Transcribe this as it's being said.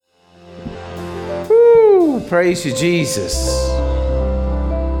Praise you, Jesus.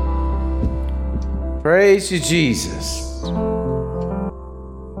 Praise you, Jesus.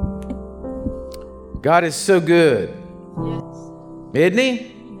 God is so good. Isn't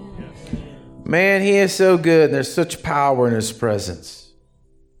he? Man, he is so good. There's such power in his presence.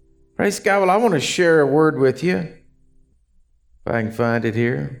 Praise God. Well, I want to share a word with you. If I can find it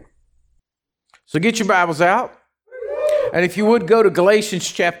here. So get your Bibles out. And if you would go to Galatians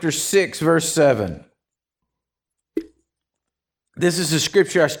chapter 6, verse 7. This is a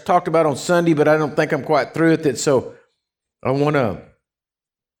scripture I talked about on Sunday, but I don't think I'm quite through with it. So I want to,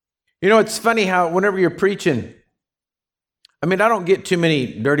 it's funny how whenever you're preaching, I don't get too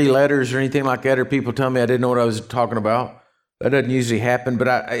many dirty letters or anything like that, or people tell me I didn't know what I was talking about. That doesn't usually happen, but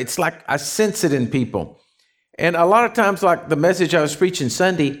it's like I sense it in people. And a lot of times, like the message I was preaching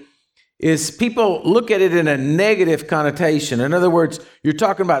Sunday, is people look at it in a negative connotation. In other words, you're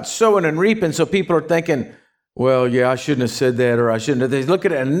talking about sowing and reaping, so people are thinking, well, yeah, I shouldn't have said that, or I shouldn't have. They look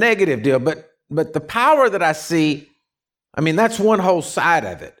at it a negative deal, but the power that I see, that's one whole side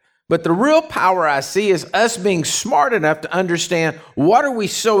of it. But the real power I see is us being smart enough to understand what are we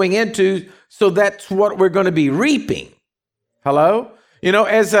sowing into, so that's what we're going to be reaping. Hello?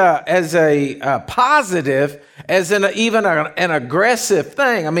 As a positive, as even an aggressive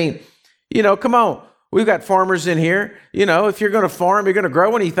thing. Come on. We've got farmers in here. If you're going to farm, you're going to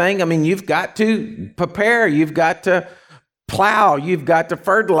grow anything. You've got to prepare. You've got to plow. You've got to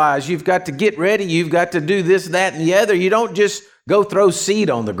fertilize. You've got to get ready. You've got to do this, that, and the other. You don't just go throw seed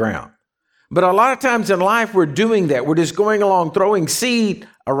on the ground. But a lot of times in life, we're doing that. We're just going along throwing seed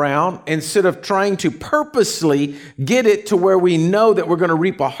around instead of trying to purposely get it to where we know that we're going to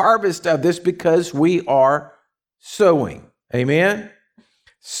reap a harvest of this because we are sowing. Amen?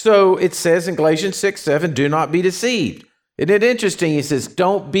 So it says in Galatians 6:7, do not be deceived. Isn't it interesting? He says,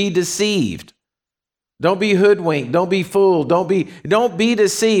 don't be deceived. Don't be hoodwinked. Don't be fooled. Don't be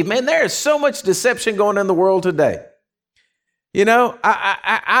deceived. Man, there is so much deception going on in the world today. Of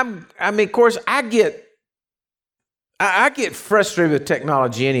course, I get frustrated with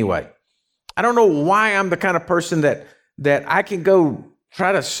technology anyway. I don't know why I'm the kind of person that I can go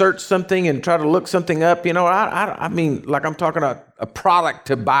try to search something and try to look something up. Like I'm talking about a product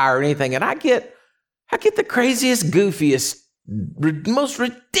to buy or anything, and I get the craziest, goofiest, most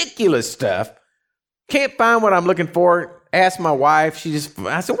ridiculous stuff. Can't find what I'm looking for. Ask my wife.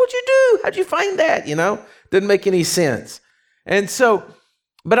 I said, what'd you do? How'd you find that? Doesn't make any sense. And so,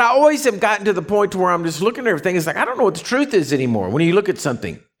 but I always have gotten to the point to where I'm just looking at everything. It's like, I don't know what the truth is anymore. When you look at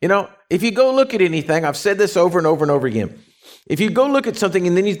something, if you go look at anything, I've said this over and over and over again. If you go look at something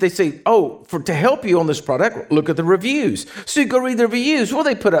and then they say, to help you on this product, look at the reviews. So you go read the reviews. Well,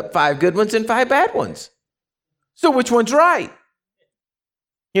 they put up 5 good ones and 5 bad ones. So which one's right?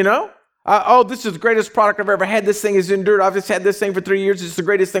 This is the greatest product I've ever had. This thing has endured. I've just had this thing for 3 years. It's the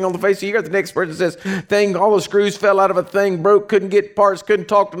greatest thing on the face of the earth. The next person says, all the screws fell out of a thing, broke, couldn't get parts, couldn't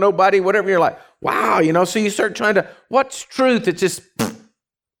talk to nobody, whatever. You're like, wow, so you start trying to, what's truth? It's just,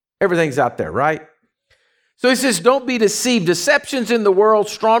 everything's out there, right? So he says, don't be deceived. Deception's in the world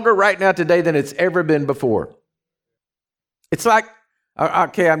stronger right now today than it's ever been before. It's like,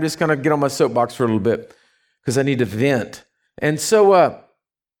 okay, I'm just going to get on my soapbox for a little bit because I need to vent. And so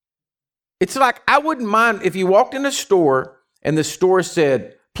it's like, I wouldn't mind if you walked in a store and the store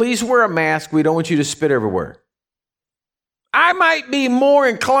said, please wear a mask. We don't want you to spit everywhere. I might be more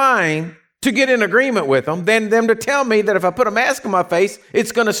inclined to get in agreement with them than them to tell me that if I put a mask on my face,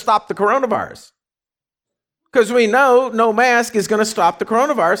 it's going to stop the coronavirus. Because we know no mask is going to stop the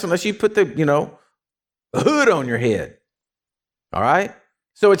coronavirus unless you put the, hood on your head. All right?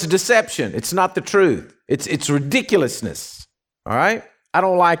 So it's deception. It's not the truth. It's ridiculousness. All right? I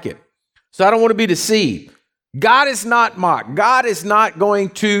don't like it. So I don't want to be deceived. God is not mocked. God is not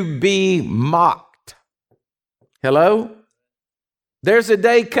going to be mocked. Hello? There's a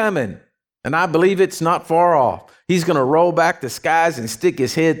day coming, and I believe it's not far off. He's going to roll back the skies and stick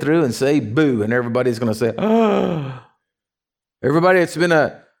his head through and say, boo. And everybody's going to say, oh. Everybody that's been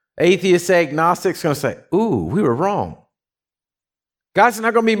an atheist, agnostic is going to say, ooh, we were wrong. God's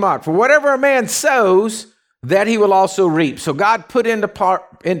not going to be mocked. For whatever a man sows, that he will also reap. So God put into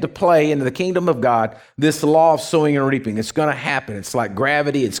play into the kingdom of God this law of sowing and reaping. It's going to happen. It's like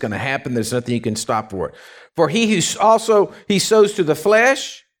gravity. It's going to happen. There's nothing you can stop for it. For he sows to the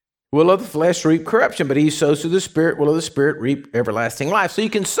flesh, will of the flesh reap corruption, but he who sows to the Spirit, will of the Spirit reap everlasting life. So you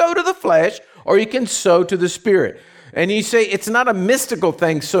can sow to the flesh or you can sow to the Spirit. And you say it's not a mystical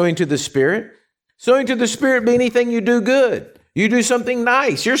thing, sowing to the Spirit. Sowing to the Spirit be anything you do good. You do something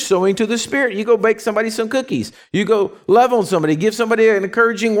nice. You're sowing to the Spirit. You go bake somebody some cookies. You go love on somebody, give somebody an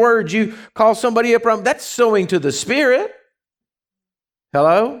encouraging word. You call somebody up. That's sowing to the Spirit.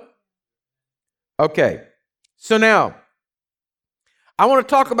 Hello? Okay. So now, I want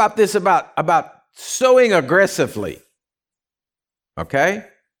to talk about this, about sowing aggressively. Okay?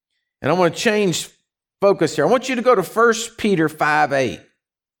 And I want to change focus here. I want you to go to 1 Peter 5:8.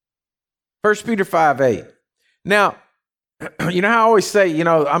 1 Peter 5:8. Now, you know how I always say,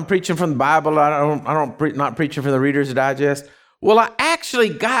 I'm preaching from the Bible. Not preaching from the Reader's Digest. Well, I actually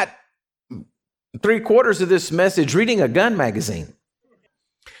got 3/4 of this message reading a gun magazine.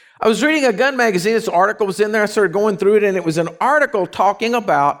 I was reading a gun magazine. This article was in there. I started going through it, and it was an article talking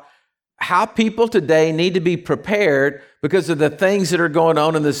about how people today need to be prepared because of the things that are going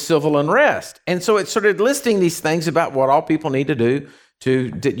on in the civil unrest. And so it started listing these things about what all people need to do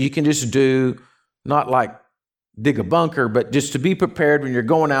that you can just do, not like dig a bunker, but just to be prepared when you're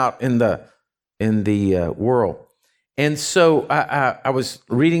going out in the world. And so I was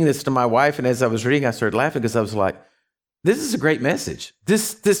reading this to my wife, and as I was reading, I started laughing because I was like, this is a great message.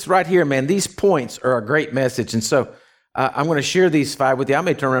 This right here, man, these points are a great message. And so I'm going to share these 5 with you. I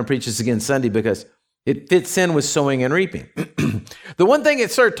may turn around and preach this again Sunday because it fits in with sowing and reaping. The one thing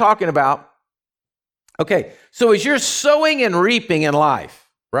it started talking about, okay, so as you're sowing and reaping in life,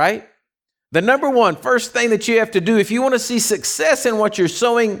 right? The first thing that you have to do, if you want to see success in what you're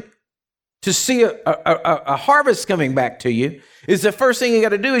sowing, to see a harvest coming back to you, is the first thing you got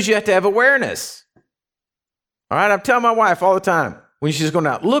to do is you have to have awareness. All right, I'm telling my wife all the time when she's going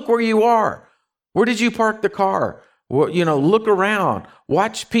out, look where you are. Where did you park the car? Well, look around,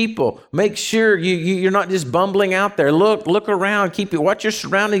 watch people, make sure you're not just bumbling out there. Look around, watch your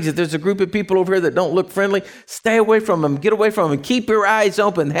surroundings. If there's a group of people over here that don't look friendly, stay away from them, get away from them, keep your eyes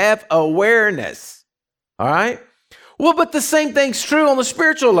open, have awareness. All right? Well, but the same thing's true on the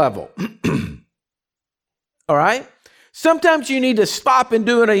spiritual level. All right? Sometimes you need to stop and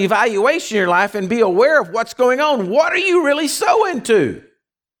do an evaluation in your life and be aware of what's going on. What are you really sowing to?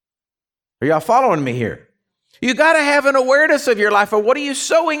 Are y'all following me here? You got to have an awareness of your life of what are you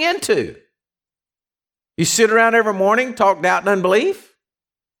sowing into? You sit around every morning, talk doubt and unbelief?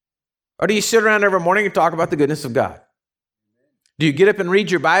 Or do you sit around every morning and talk about the goodness of God? Do you get up and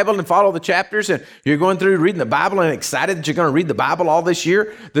read your Bible and follow the chapters, and you're going through reading the Bible and excited that you're going to read the Bible all this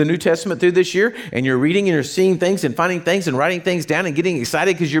year, the New Testament through this year, and you're reading and you're seeing things and finding things and writing things down and getting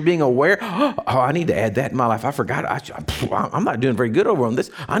excited because you're being aware, oh, I need to add that in my life. I forgot. I'm not doing very good over on this.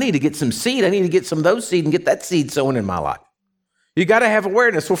 I need to get some seed. I need to get some of those seed and get that seed sown in my life. You got to have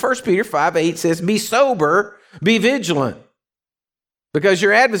awareness. Well, 1 Peter 5:8 says, be sober, be vigilant. Because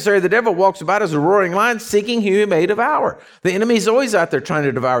your adversary, the devil, walks about as a roaring lion, seeking whom he may devour. The enemy's always out there trying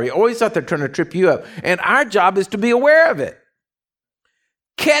to devour you, always out there trying to trip you up. And our job is to be aware of it.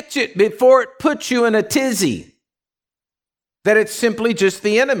 Catch it before it puts you in a tizzy. That it's simply just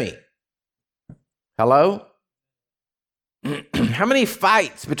the enemy. Hello? How many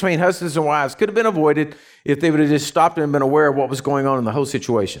fights between husbands and wives could have been avoided if they would have just stopped and been aware of what was going on in the whole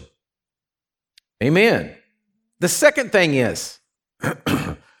situation? Amen. The second thing is,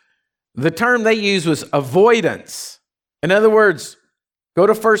 the term they used was avoidance. In other words, go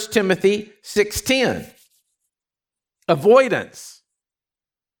to 1 Timothy 6:10. Avoidance.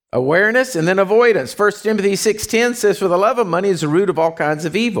 Awareness and then avoidance. 1 Timothy 6:10 says, for the love of money is the root of all kinds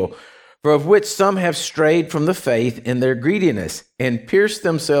of evil, for of which some have strayed from the faith in their greediness and pierced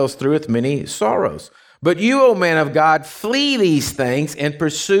themselves through with many sorrows. But you, O man of God, flee these things and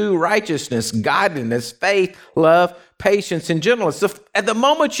pursue righteousness, godliness, faith, love, patience, and gentleness. So at the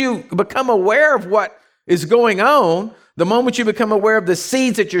moment you become aware of what is going on, the moment you become aware of the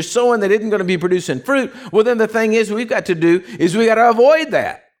seeds that you're sowing that isn't going to be producing fruit, well, then the thing is we've got to do is we got to avoid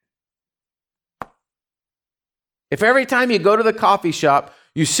that. If every time you go to the coffee shop,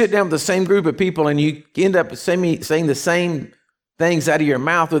 you sit down with the same group of people and you end up saying the same things out of your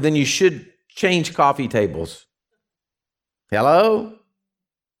mouth, well, then you should change coffee tables. Hello?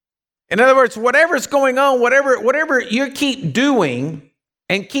 In other words, whatever's going on, whatever you keep doing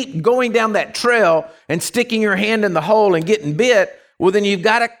and keep going down that trail and sticking your hand in the hole and getting bit, well, then you've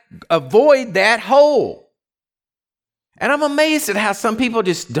got to avoid that hole. And I'm amazed at how some people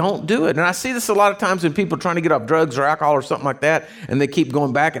just don't do it. And I see this a lot of times when people are trying to get off drugs or alcohol or something like that, and they keep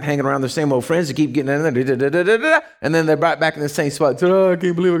going back and hanging around their same old friends. They keep getting in there, and then they're right back in the same spot. Oh, I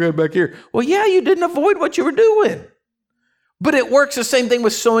can't believe I got back here. Well, yeah, you didn't avoid what you were doing. But it works the same thing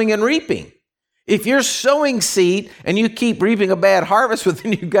with sowing and reaping. If you're sowing seed and you keep reaping a bad harvest, well,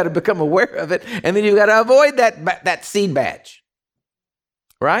 then you've got to become aware of it, and then you've got to avoid that seed batch.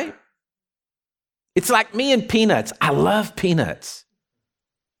 Right? It's like me and peanuts. I love peanuts.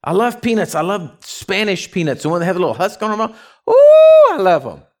 I love peanuts. I love Spanish peanuts. The one that have a little husk on them. Ooh, I love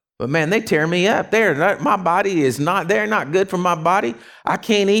them. But man, they tear me up. My body is not, they're not good for my body. I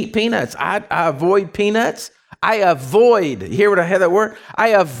can't eat peanuts. I avoid peanuts. You hear what I had that word? I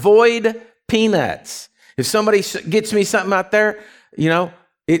avoid peanuts. If somebody gets me something out there,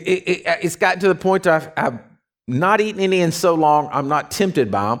 it's gotten to the point that I've not eaten any in so long, I'm not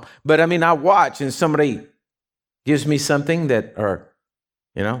tempted by them. But I watch and somebody gives me something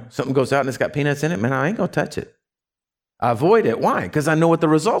something goes out and it's got peanuts in it, man, I ain't going to touch it. I avoid it. Why? Because I know what the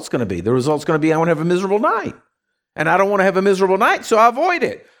result's going to be. The result's going to be I want to have a miserable night. And I don't want to have a miserable night, so I avoid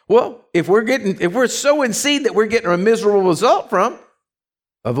it. Well, if we're sowing seed that we're getting a miserable result from,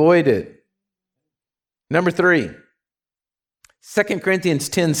 avoid it. Number 3, 2 Corinthians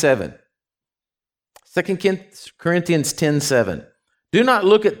 10:7. 2 Corinthians 10:7. Do not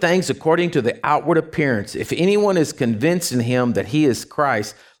look at things according to the outward appearance. If anyone is convinced in him that he is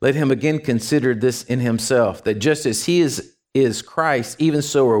Christ, let him again consider this in himself, that just as he is Christ, even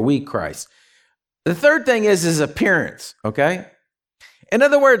so are we Christ. The third thing is appearance, okay? In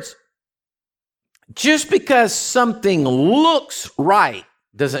other words, just because something looks right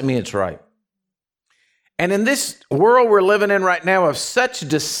doesn't mean it's right. And in this world we're living in right now of such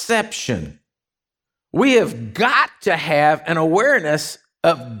deception, we have got to have an awareness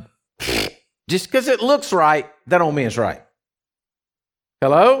of just because it looks right, that don't mean it's right.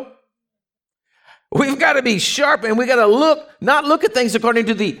 Hello? We've got to be sharp and we got to not look at things according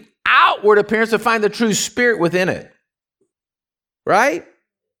to the outward appearance, to find the true spirit within it. Right?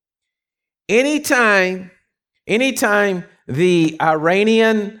 Anytime the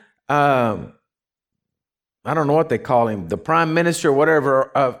Iranian, I don't know what they call him, the prime minister or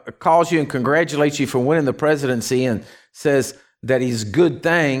whatever, calls you and congratulates you for winning the presidency and says that he's a good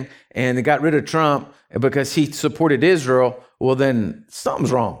thing and they got rid of Trump because he supported Israel, well, then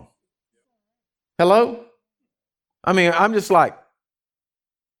something's wrong. Hello? I'm just like,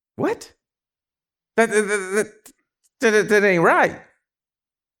 what? That ain't right.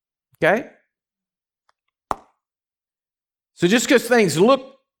 Okay? So just because things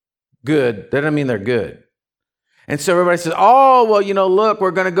look good, that doesn't mean they're good. And so everybody says, oh, well, look,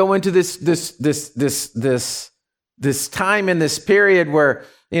 we're going to go into this time in this period where,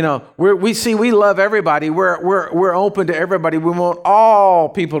 we love everybody. We're open to everybody. We want all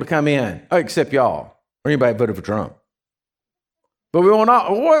people to come in, except y'all or anybody voted for Trump. But we want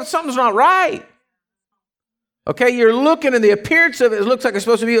well, something's not right. Okay, you're looking and the appearance of it looks like it's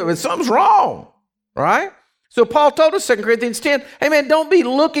supposed to be, but something's wrong, right? So Paul told us, 2 Corinthians 10, hey man, don't be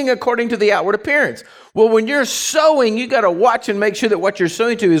looking according to the outward appearance. Well, when you're sowing, you got to watch and make sure that what you're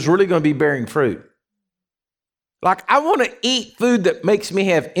sowing to is really going to be bearing fruit. Like, I want to eat food that makes me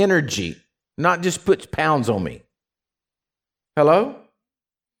have energy, not just puts pounds on me. Hello?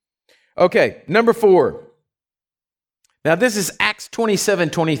 Okay, number 4. Now, this is Acts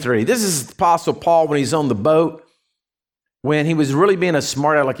 27:23. This is the Apostle Paul when he's on the boat, when he was really being a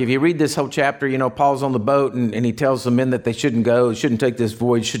smart aleck. Like if you read this whole chapter, Paul's on the boat and he tells the men that they shouldn't go, shouldn't take this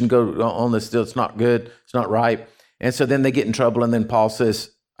voyage, shouldn't go on this deal. It's not good. It's not right. And so then they get in trouble. And then Paul says,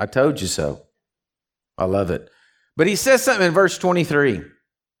 I told you so. I love it. But he says something in verse 23,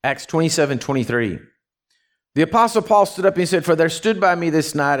 Acts 27:23. The Apostle Paul stood up and he said, for there stood by me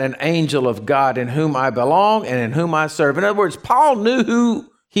this night an angel of God in whom I belong and in whom I serve. In other words, Paul knew who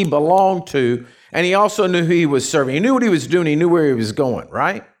he belonged to, and he also knew who he was serving. He knew what he was doing. He knew where he was going,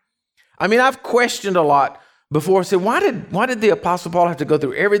 right? I've questioned a lot before. I said, why did the Apostle Paul have to go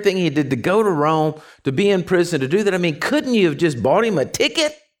through everything he did to go to Rome, to be in prison, to do that? Couldn't you have just bought him a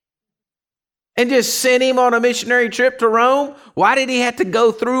ticket and just sent him on a missionary trip to Rome? Why did he have to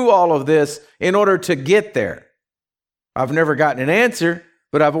go through all of this in order to get there? I've never gotten an answer,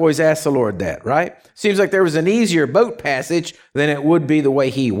 but I've always asked the Lord that, right? Seems like there was an easier boat passage than it would be the way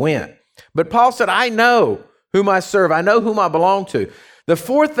he went. But Paul said, I know whom I serve. I know whom I belong to. The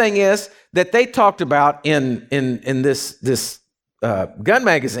fourth thing is that they talked about in this gun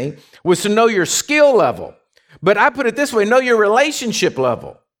magazine was to know your skill level. But I put it this way, know your relationship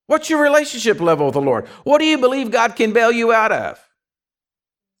level. What's your relationship level with the Lord? What do you believe God can bail you out of?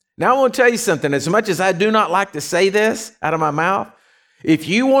 Now, I want to tell you something. As much as I do not like to say this out of my mouth, if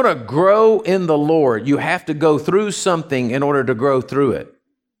you want to grow in the Lord, you have to go through something in order to grow through it.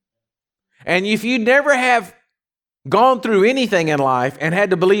 And if you never have gone through anything in life and had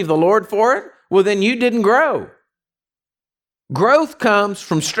to believe the Lord for it, well, then you didn't grow. Growth comes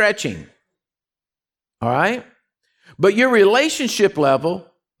from stretching. All right? But your relationship level,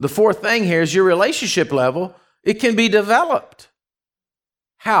 the fourth thing here is your relationship level, it can be developed.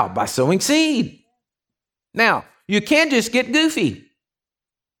 How? By sowing seed. Now, you can just get goofy.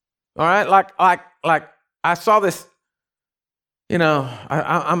 All right? Like I saw this,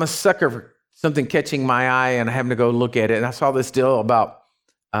 I'm a sucker for something catching my eye and having to go look at it. And I saw this deal about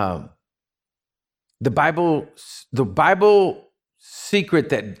the Bible secret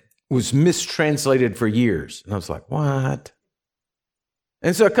that was mistranslated for years. And I was like, what?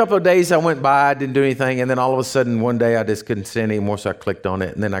 And so a couple of days I went by, I didn't do anything. And then all of a sudden, one day I just couldn't stand it anymore. So I clicked on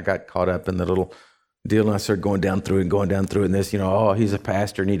it. And then I got caught up in the little deal. And I started going down through it. And this, he's a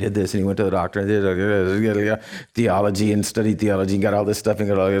pastor and he did this and he went to the doctor and did theology and studied theology and got all this stuff.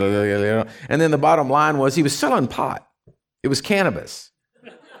 And then the bottom line was he was selling pot. It was cannabis.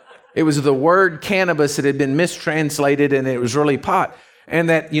 It was the word cannabis that had been mistranslated and it was really pot. And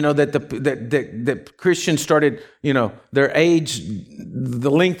that, that Christians started, their age,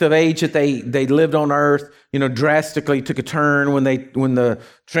 the length of age that they lived on earth, drastically took a turn when they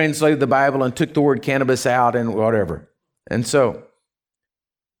translated the Bible and took the word cannabis out and whatever. And so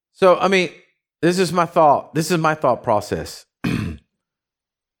I mean, this is my thought process.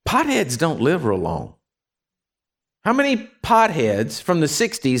 Potheads don't live real long. How many potheads from the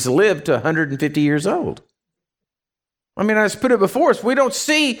 60s lived to 150 years old? I mean, I just put it before us. We don't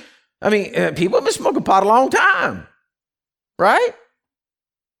see, people have been smoking pot a long time, right?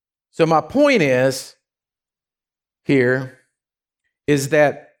 So my point is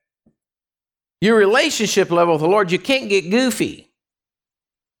that your relationship level with the Lord, you can't get goofy.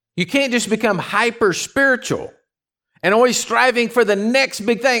 You can't just become hyper spiritual and always striving for the next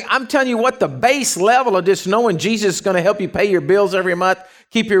big thing. I'm telling you what, the base level of just knowing Jesus is going to help you pay your bills every month,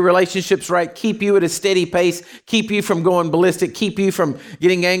 keep your relationships right, keep you at a steady pace, keep you from going ballistic, keep you from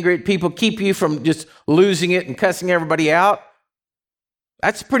getting angry at people, keep you from just losing it and cussing everybody out.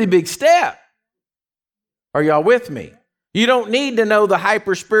 That's a pretty big step. Are y'all with me? You don't need to know the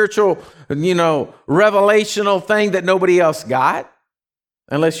hyper spiritual, revelational thing that nobody else got.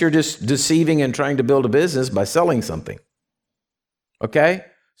 Unless you're just deceiving and trying to build a business by selling something. Okay?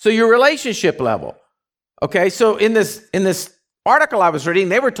 So your relationship level. Okay, so in this article I was reading,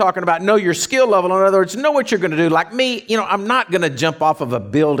 they were talking about know your skill level. In other words, know what you're going to do. Like me, I'm not going to jump off of a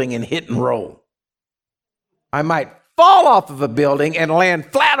building and hit and roll. I might fall off of a building and land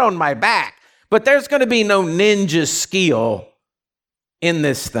flat on my back. But there's going to be no ninja skill in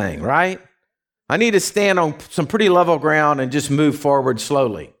this thing, right? I need to stand on some pretty level ground and just move forward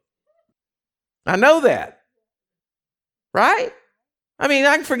slowly. I know that, right? I mean,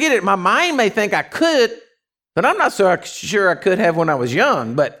 I can forget it. My mind may think I could, but I'm not so sure I could have when I was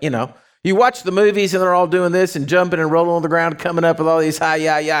young. But, you watch the movies and they're all doing this and jumping and rolling on the ground, coming up with all these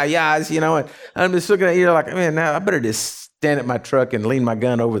yeahs, and I'm just looking at you like, man, now I better just stand at my truck and lean my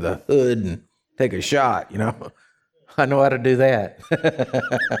gun over the hood and take a shot, I know how to do that.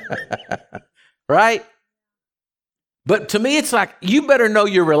 Right? But to me, it's like, you better know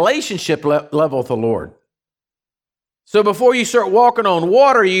your relationship level with the Lord. So before you start walking on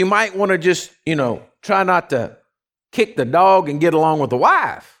water, you might want to just, try not to kick the dog and get along with the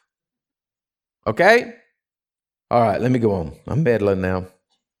wife. Okay? All right, let me go on. I'm meddling now.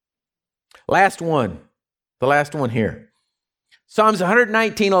 Last one. The last one here. Psalms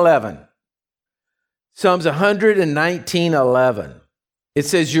 119:11. Psalms 119:11. It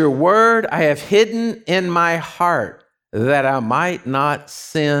says, your word I have hidden in my heart that I might not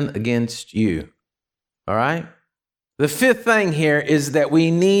sin against you. All right? The fifth thing here is that we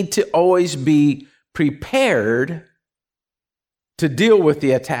need to always be prepared to deal with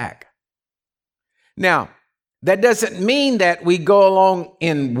the attack. Now, that doesn't mean that we go along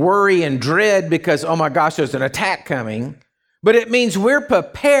in worry and dread because, oh my gosh, there's an attack coming. But it means we're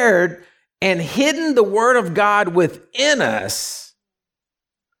prepared and hidden the word of God within us,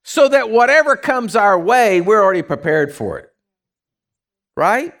 so that whatever comes our way, we're already prepared for it.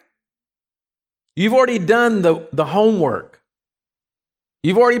 Right? You've already done the homework.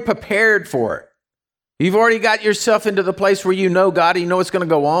 You've already prepared for it. You've already got yourself into the place where you know God, and you know what's going to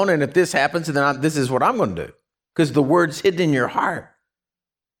go on, and if this happens, then this is what I'm going to do. Because the word's hidden in your heart.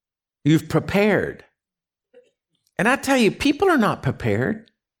 You've prepared. And I tell you, people are not prepared.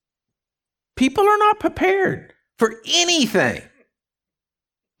 People are not prepared for anything.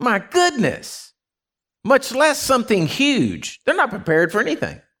 My goodness, much less something huge. They're not prepared for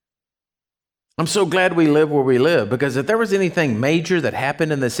anything. I'm so glad we live where we live, because if there was anything major that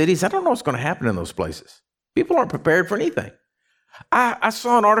happened in the cities, I don't know what's going to happen in those places. People aren't prepared for anything. I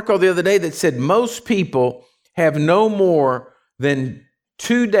saw an article the other day that said most people have no more than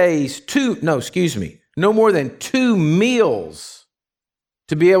 2 days, no more than 2 meals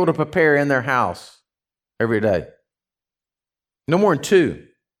to be able to prepare in their house every day. No more than 2.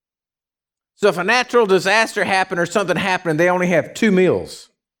 So if a natural disaster happened or something happened, they only have 2 meals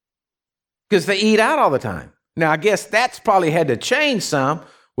because they eat out all the time. Now, I guess that's probably had to change some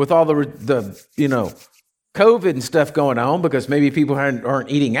with all the COVID and stuff going on, because maybe people aren't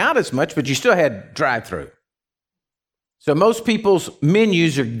eating out as much, but you still had drive-through. So most people's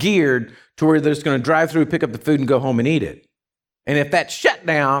menus are geared to where they're just going to drive through, pick up the food, and go home and eat it. And if that's shut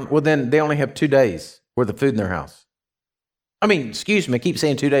down, well, then they only have 2 days worth of food in their house. I keep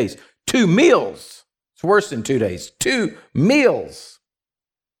saying 2 days. 2 meals. It's worse than 2 days. 2 meals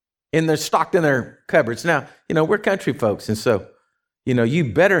stocked in their cupboards. Now, we're country folks, and so, you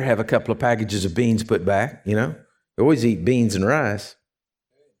better have a couple of packages of beans put back, You always eat beans and rice.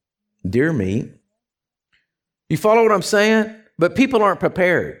 Deer meat. You follow what I'm saying? But people aren't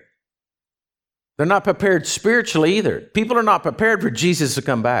prepared. They're not prepared spiritually either. People are not prepared for Jesus to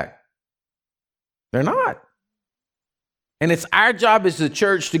come back. They're not. And it's our job as the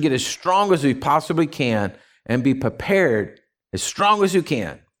church to get as strong as we possibly can and be prepared as strong as you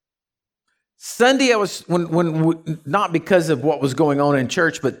can. Sunday, not because of what was going on in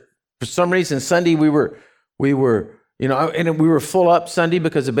church, but for some reason, Sunday we were full up Sunday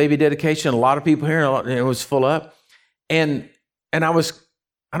because of baby dedication. A lot of people here, and it was full up. And I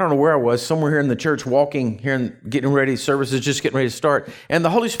don't know where I was, somewhere here in the church, walking here and getting ready, services just getting ready to start. And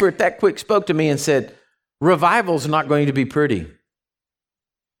the Holy Spirit that quick spoke to me and said, revival's not going to be pretty.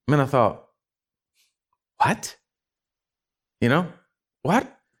 And I thought, what?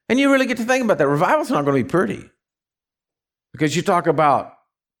 What? And you really get to think about that. Revival's not going to be pretty. Because you talk about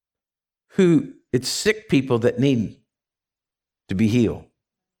it's sick people that need to be healed.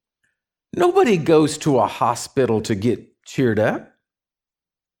 Nobody goes to a hospital to get cheered up.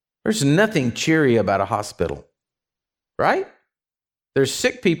 There's nothing cheery about a hospital, right? There's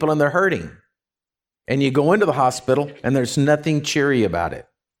sick people and they're hurting. And you go into the hospital and there's nothing cheery about it,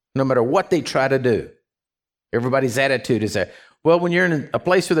 no matter what they try to do. Everybody's attitude is that, well, when you're in a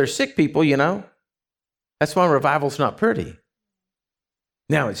place where there's sick people, that's why revival's not pretty.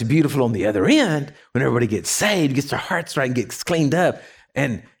 Now, it's beautiful on the other end when everybody gets saved, gets their hearts right, and gets cleaned up,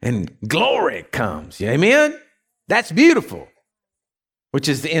 and glory comes. Amen? That's beautiful, which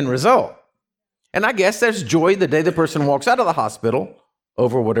is the end result. And I guess there's joy the day the person walks out of the hospital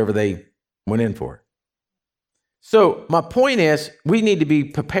over whatever they went in for. So my point is, we need to be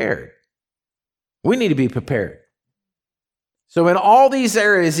prepared. We need to be prepared. So in all these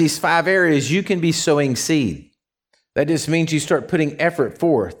areas, these 5 areas, you can be sowing seed. That just means you start putting effort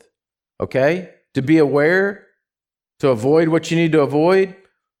forth, okay? To be aware, to avoid what you need to avoid,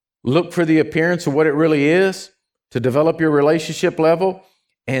 look for the appearance of what it really is, to develop your relationship level,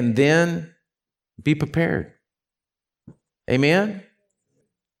 and then be prepared. Amen?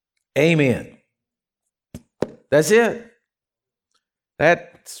 Amen. That's it.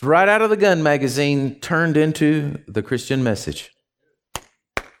 That's right out of the Gun magazine, turned into the Christian Message.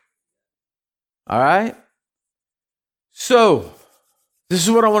 All right? So, this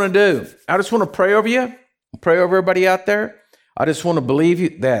is what I want to do. I just want to pray over you, pray over everybody out there. I just want to believe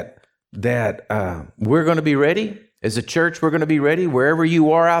you that we're going to be ready. As a church, we're going to be ready wherever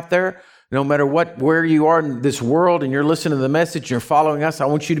you are out there. No matter where you are in this world and you're listening to the message, you're following us, I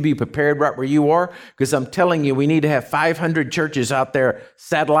want you to be prepared right where you are, because I'm telling you, we need to have 500 churches out there,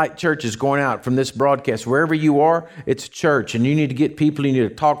 satellite churches going out from this broadcast. Wherever you are, it's church, and you need to get people, you need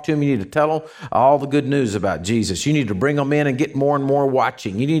to talk to them, you need to tell them all the good news about Jesus. You need to bring them in and get more and more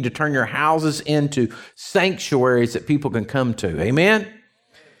watching. You need to turn your houses into sanctuaries that people can come to. Amen?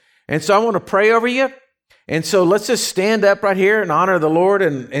 And so I want to pray over you. And so let's just stand up right here and honor the Lord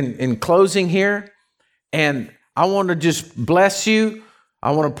in closing here. And I want to just bless you.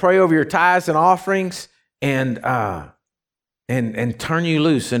 I want to pray over your tithes and offerings and turn you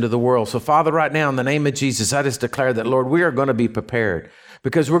loose into the world. So Father, right now in the name of Jesus, I just declare that, Lord, we are going to be prepared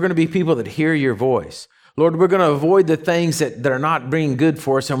because we're going to be people that hear your voice. Lord, we're going to avoid the things that are not bringing good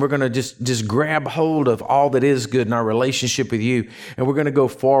for us, and we're going to just grab hold of all that is good in our relationship with you, and we're going to go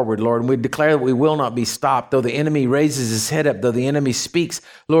forward, Lord. And we declare that we will not be stopped. Though the enemy raises his head up, though the enemy speaks,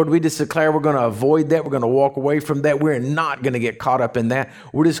 Lord, we just declare we're going to avoid that. We're going to walk away from that. We're not going to get caught up in that.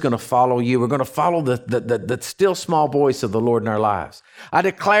 We're just going to follow you. We're going to follow the still small voice of the Lord in our lives. I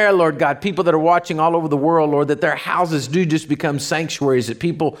declare, Lord God, people that are watching all over the world, Lord, that their houses do just become sanctuaries, that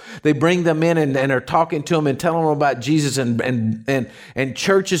people, they bring them in and are talking to them and telling them about Jesus, and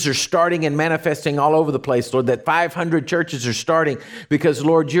churches are starting and manifesting all over the place, Lord, that 500 churches are starting because,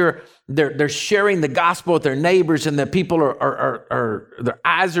 Lord, they're sharing the gospel with their neighbors, and the people are their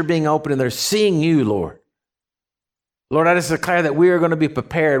eyes are being opened and they're seeing you, Lord. Lord, I just declare that we are going to be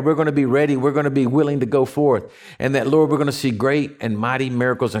prepared. We're going to be ready. We're going to be willing to go forth. And that, Lord, we're going to see great and mighty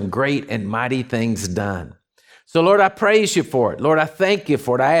miracles and great and mighty things done. So, Lord, I praise you for it. Lord, I thank you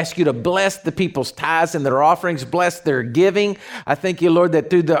for it. I ask you to bless the people's tithes and their offerings, bless their giving. I thank you, Lord, that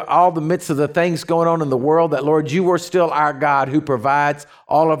through all the midst of the things going on in the world, that, Lord, you are still our God who provides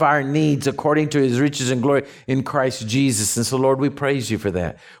all of our needs according to his riches and glory in Christ Jesus. And so, Lord, we praise you for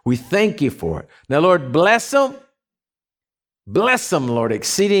that. We thank you for it. Now, Lord, bless them. Bless them, Lord,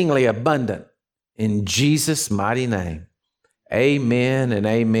 exceedingly abundant. In Jesus' mighty name. Amen and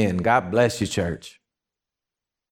amen. God bless you, church.